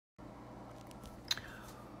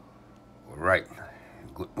right.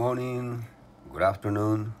 Good morning, good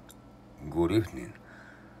afternoon, good evening.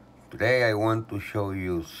 Today I want to show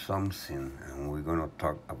you something, and we're gonna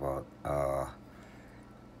talk about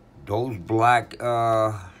those black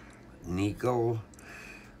nickel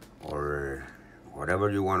or whatever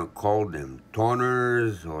you want to call them,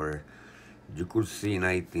 toners, or you could see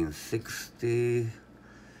 1960,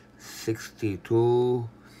 62,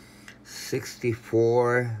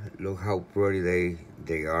 64. Look how pretty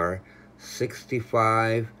they are.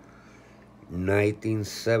 65,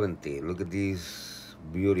 1970. Look at these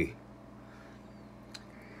beauty.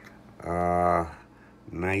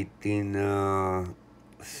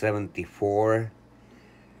 1974,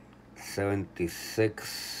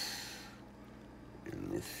 76. Let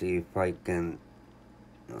me see if I can.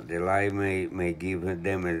 The light may give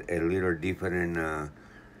them a little different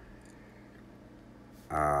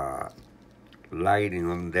lighting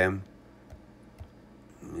on them.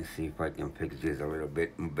 Let me see if I can fix this a little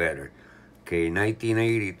bit better. Okay,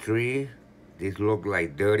 1983. This looked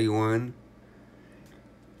like 31.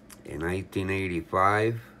 In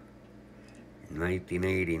 1985.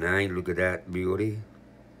 1989. Look at that beauty.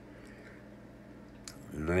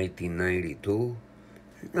 1992.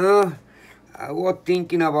 I was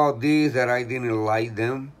thinking about these that I didn't like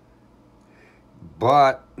them.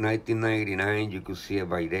 But 1999, you could see it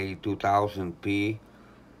by day. 2000p.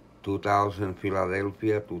 2000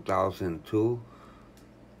 Philadelphia, 2002,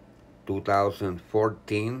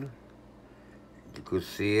 2014. You could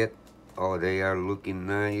see it. Oh, they are looking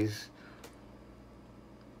nice.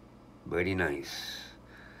 Very nice.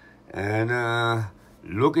 And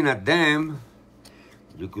looking at them,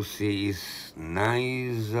 you could see it's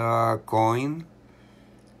nice coin.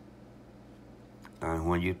 And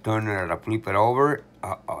when you turn it or flip it over,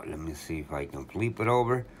 let me see if I can flip it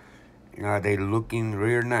over. They're looking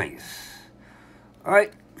real nice. All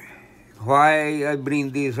right, why I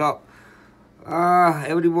bring this up?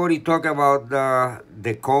 Everybody talk about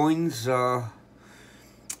the coins.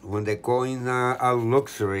 When the coins are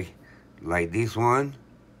luxury, like this one.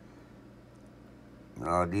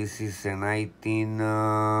 This is a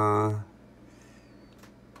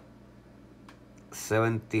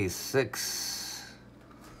 1976,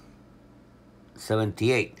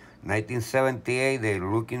 78. 1978, they're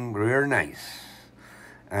looking real nice.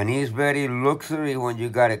 And it's very luxury when you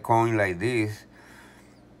got a coin like this.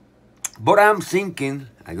 But I'm thinking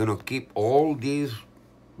I'm gonna keep all these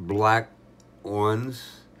black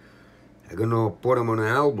ones. I'm gonna put them on an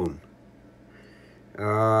album.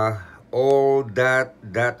 All that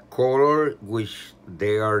color, which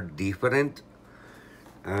they are different.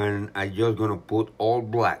 And I'm just gonna put all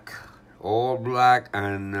black. All black,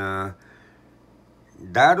 and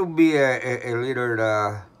that'll be a little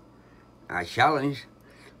a challenge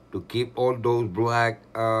to keep all those black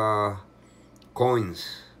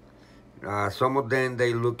coins. Some of them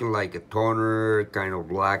they looking like a toner, kind of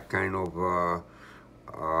black, kind of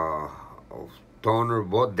toner,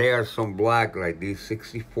 but there are some black like this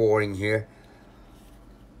 64 in here.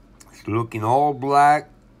 It's looking all black.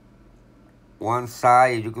 One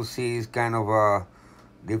side you can see is kind of a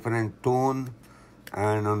different tone.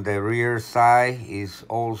 And on the rear side is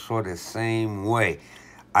also the same way.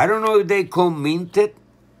 I don't know if they come minted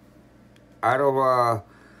out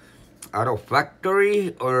of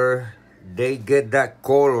factory or they get that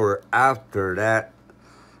color after that.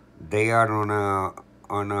 They are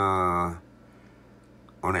on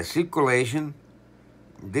a circulation.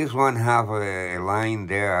 This one have a line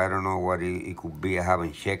there. I don't know what it could be. I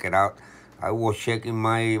haven't checked it out. I was checking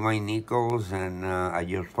my nickels, and I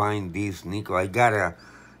just find this nickel. I got a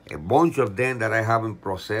bunch of them that I haven't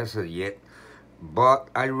processed yet, but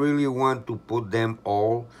I really want to put them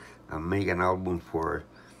all and make an album for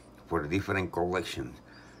the different collections.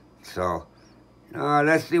 So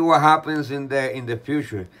let's see what happens in the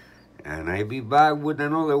future, and I'll be back with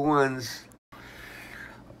another ones.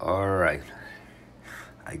 All right,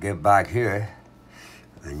 I get back here,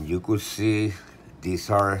 and you could see these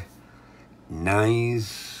are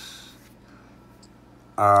nice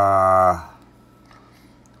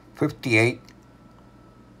 58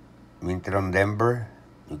 minted on Denver.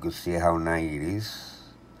 You can see how nice it is.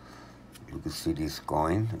 You can see this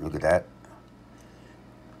coin. Look at that.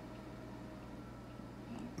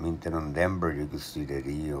 Minted on Denver. You can see the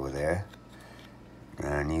D over there.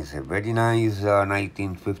 And it's a very nice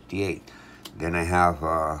 1958. Then I have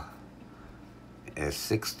a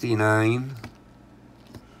 69.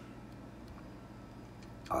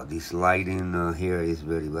 This lighting here is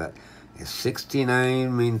very bad. A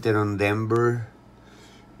 69 minted on Denver.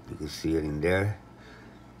 You can see it in there.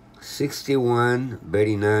 61,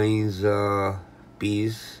 very nice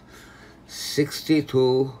piece.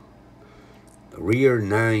 62 rear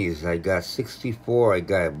nines. I got 64. I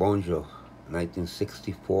got a bunch of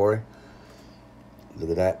 1964.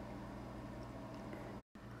 Look at that.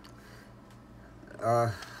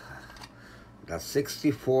 Got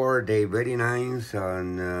 64 day very nice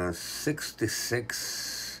on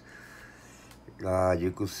 66.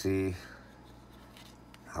 You could see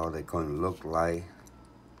how they can look like.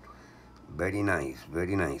 Very nice,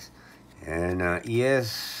 very nice. And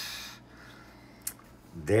yes,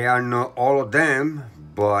 they are not all of them,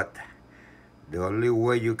 but the only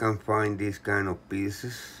way you can find these kind of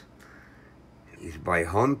pieces is by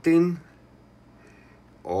hunting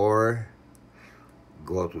or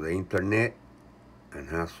go to the internet and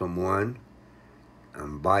have someone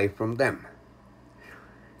and buy from them.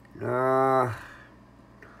 Yeah,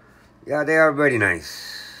 they are very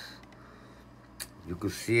nice. You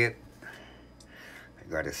could see it. I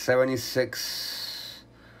got a 76,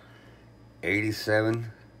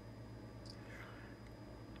 87.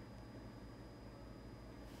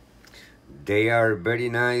 They are very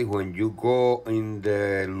nice when you go in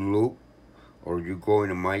the loop or you go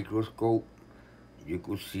in a microscope. You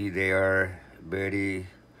could see they are very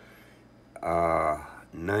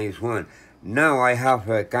nice one. Now I have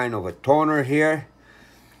a kind of a toner here,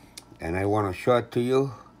 and I want to show it to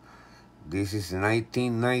you. This is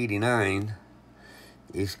 1999.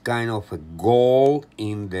 It's kind of a gold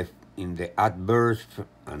in the adverse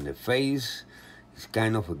on the face. It's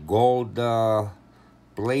kind of a gold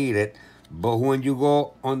plated, but when you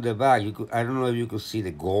go on the back, you could, I don't know if you could see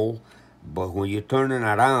the gold, but when you turn it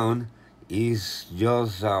around, it's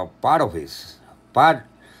just part of it.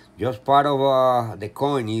 Just part of the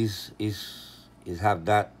coin is have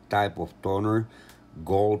that type of toner,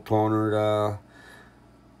 gold toner.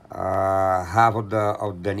 Half of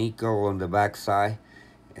the nickel on the back side,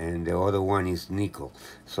 and the other one is nickel.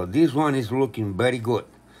 So this one is looking very good.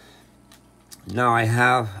 Now I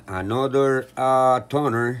have another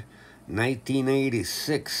toner,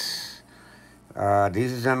 1986.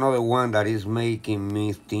 This is another one that is making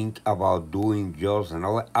me think about doing just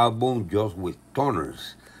another album just with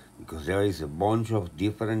toners, because there is a bunch of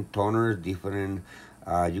different toners, different.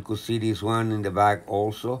 You could see this one in the back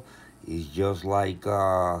also. It's just like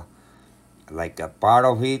a part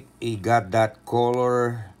of it. It got that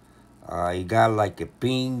color. It got like a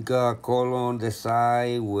pink color on the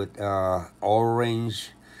side with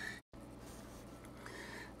orange.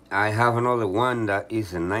 I have another one that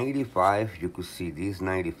is a 95. You could see this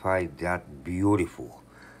 95, that beautiful.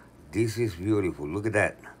 This is beautiful. Look at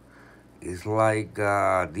that. It's like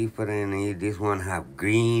different. This one have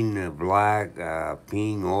green, black,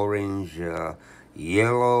 pink, orange,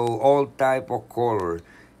 yellow, all type of color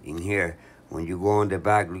in here. When you go on the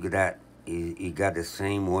back, look at that. It got the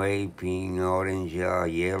same way, pink, orange,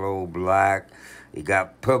 yellow, black. It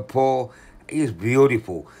got purple. It's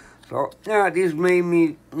beautiful. So yeah, this made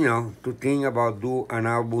me, to think about do an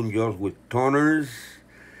album just with toners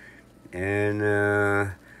and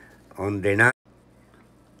on the night.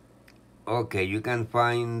 Okay, you can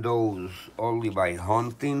find those only by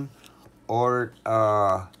hunting or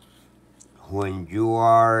when you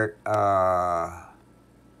are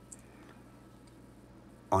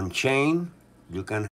on chain, you can